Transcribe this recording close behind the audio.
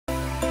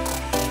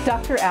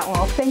Dr.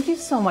 Atwell, thank you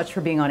so much for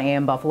being on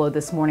AM Buffalo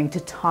this morning to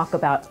talk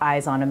about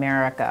Eyes on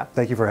America.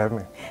 Thank you for having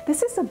me.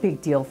 This is a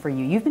big deal for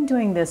you. You've been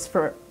doing this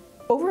for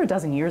over a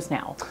dozen years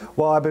now.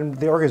 Well,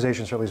 the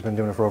organization certainly has been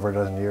doing it for over a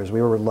dozen years.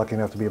 We were lucky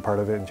enough to be a part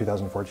of it in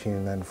 2014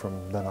 and then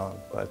from then on.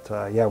 But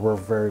yeah, we're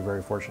very,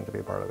 very fortunate to be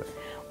a part of it.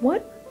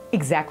 What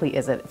exactly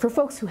is it for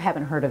folks who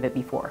haven't heard of it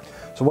before?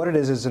 So what it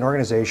is an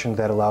organization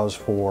that allows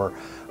for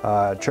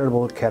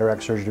charitable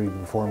cataract surgery to be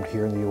performed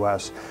here in the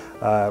U.S.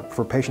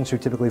 For patients who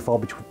typically fall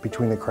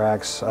between the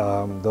cracks,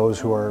 those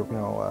who are,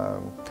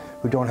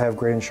 who don't have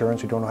great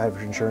insurance, who don't have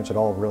insurance at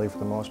all, really, for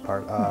the most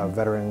part,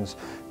 veterans,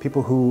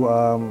 people who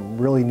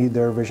really need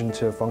their vision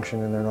to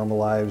function in their normal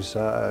lives,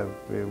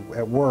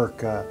 at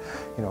work,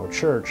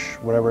 church,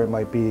 whatever it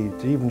might be,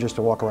 even just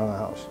to walk around the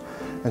house.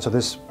 And so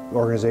this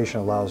organization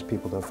allows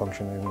people to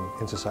function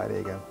in society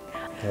again.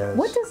 Yes.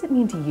 What does it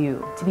mean to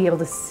you to be able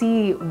to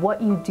see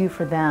what you do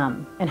for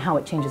them and how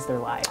it changes their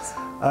lives?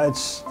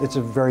 It's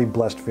a very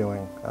blessed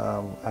feeling.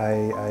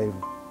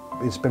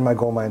 It's been my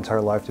goal my entire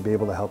life to be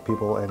able to help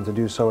people, and to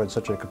do so at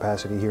such a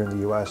capacity here in the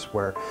U.S.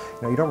 where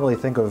you don't really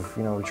think of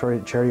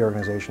charity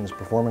organizations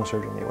performing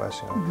surgery in the U.S.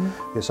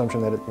 The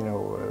assumption that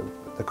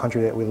the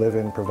country that we live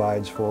in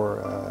provides for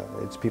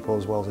its people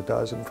as well as it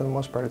does, and for the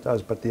most part it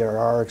does. But there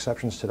are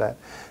exceptions to that,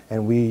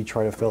 and we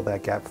try to fill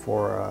that gap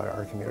for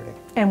our community.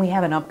 And we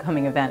have an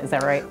upcoming event, is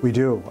that right? We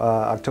do.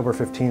 October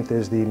 15th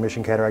is the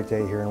Mission Cataract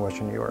Day here in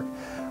Western New York.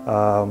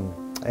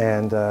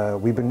 And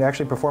we've been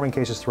actually performing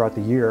cases throughout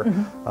the year.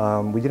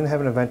 We didn't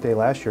have an event day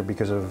last year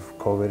because of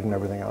COVID and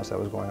everything else that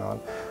was going on.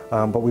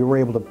 But we were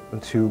able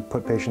to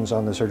put patients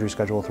on the surgery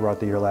schedule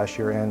throughout the year last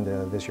year and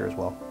this year as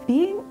well.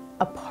 Being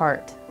a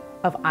part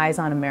of Eyes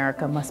on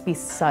America must be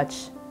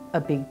such a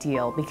big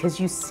deal,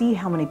 because you see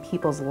how many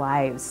people's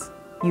lives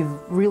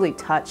you've really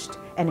touched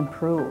and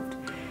improved.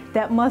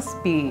 That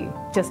must be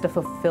just a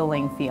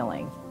fulfilling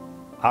feeling.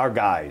 Our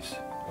guys,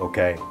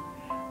 okay,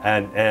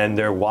 and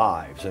their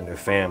wives and their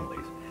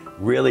families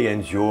really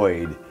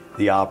enjoyed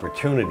the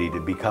opportunity to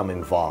become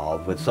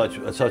involved with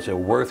such a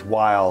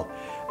worthwhile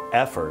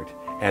effort,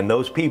 and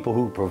those people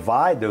who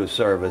provide those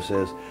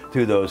services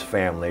to those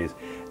families,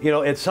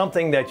 it's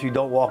something that you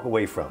don't walk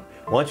away from.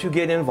 Once you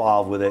get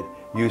involved with it,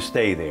 you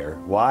stay there.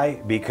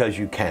 Why? Because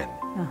you can.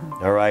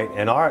 All right,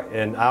 and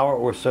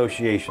our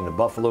association, the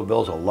Buffalo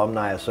Bills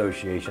Alumni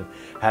Association,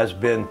 has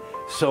been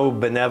so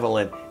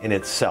benevolent in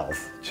itself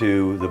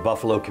to the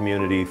Buffalo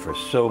community for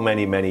so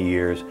many, many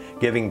years,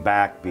 giving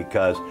back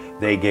because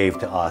they gave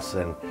to us.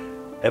 And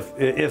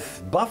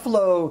if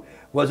Buffalo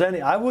was any,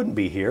 I wouldn't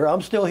be here.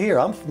 I'm still here.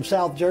 I'm from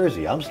South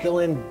Jersey. I'm still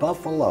in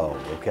Buffalo,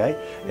 okay?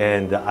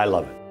 And I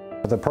love it.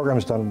 The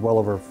program's done well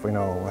over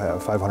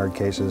 500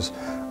 cases,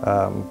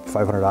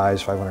 500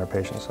 eyes, 500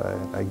 patients.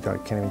 I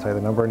can't even tell you the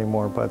number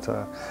anymore, but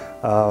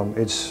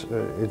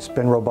it's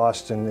been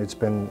robust, and it's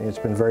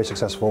been very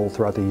successful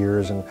throughout the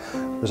years, and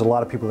there's a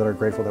lot of people that are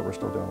grateful that we're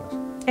still doing this.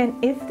 And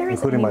if there is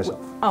including myself.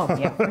 Oh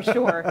yeah, for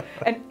sure.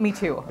 And me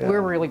too. Yeah.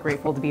 We're really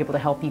grateful to be able to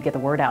help you get the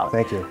word out.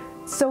 Thank you.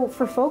 So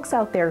for folks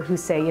out there who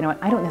say,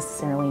 I don't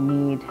necessarily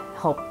need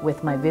help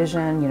with my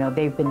vision,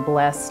 they've been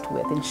blessed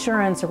with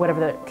insurance or whatever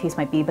the case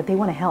might be, but they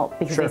want to help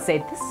because they say,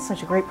 this is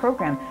such a great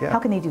program. Yeah. How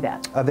can they do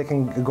that? They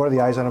can go to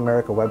the Eyes on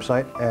America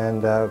website,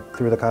 and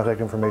through the contact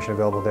information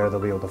available there,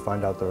 they'll be able to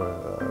find out the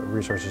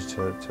resources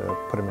to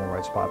put them in the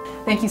right spot.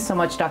 Thank you so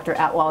much, Dr.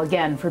 Atwell,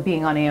 again, for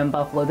being on AM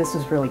Buffalo. This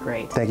was really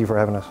great. Thank you for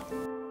having us.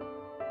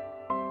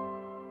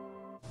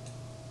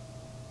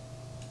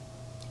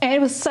 And it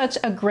was such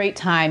a great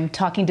time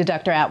talking to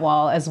Dr.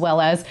 Atwell as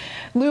well as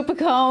Lou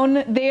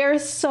Picone. They're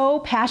so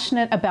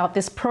passionate about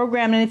this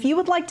program. And if you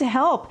would like to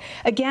help,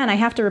 again, I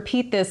have to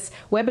repeat this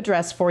web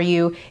address for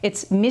you.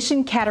 It's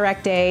Mission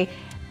Cataract Day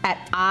at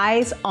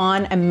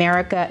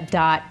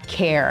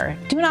eyesonamerica.care.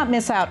 Do not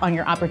miss out on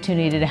your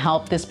opportunity to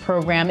help this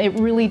program. It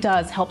really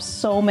does help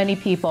so many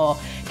people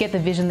get the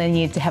vision they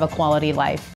need to have a quality life.